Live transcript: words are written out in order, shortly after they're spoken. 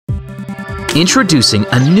Introducing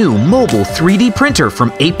a new mobile 3D printer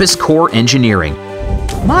from Apis Cor Engineering.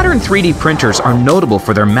 Modern 3D printers are notable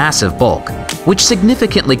for their massive bulk, which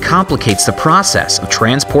significantly complicates the process of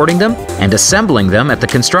transporting them and assembling them at the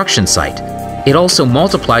construction site. It also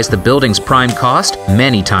multiplies the building's prime cost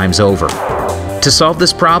many times over. To solve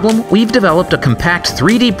this problem, we've developed a compact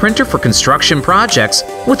 3D printer for construction projects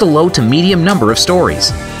with a low to medium number of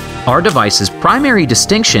stories. Our device's primary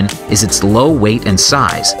distinction is its low weight and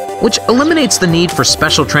size, which eliminates the need for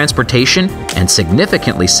special transportation and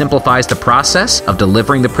significantly simplifies the process of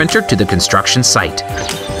delivering the printer to the construction site.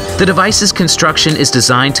 The device's construction is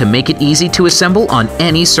designed to make it easy to assemble on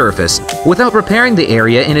any surface without repairing the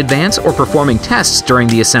area in advance or performing tests during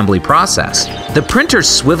the assembly process. The printer's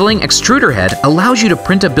swiveling extruder head allows you to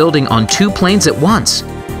print a building on 2 planes at once.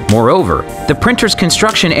 Moreover, the printer's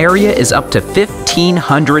construction area is up to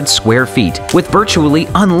 1,500 square feet with virtually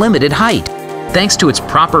unlimited height. Thanks to its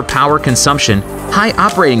proper power consumption, high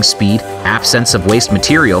operating speed, absence of waste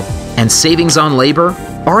material, and savings on labor,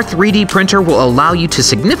 our 3D printer will allow you to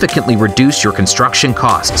significantly reduce your construction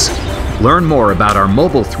costs. Learn more about our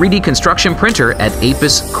mobile 3D construction printer at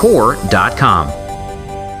apiscor.com.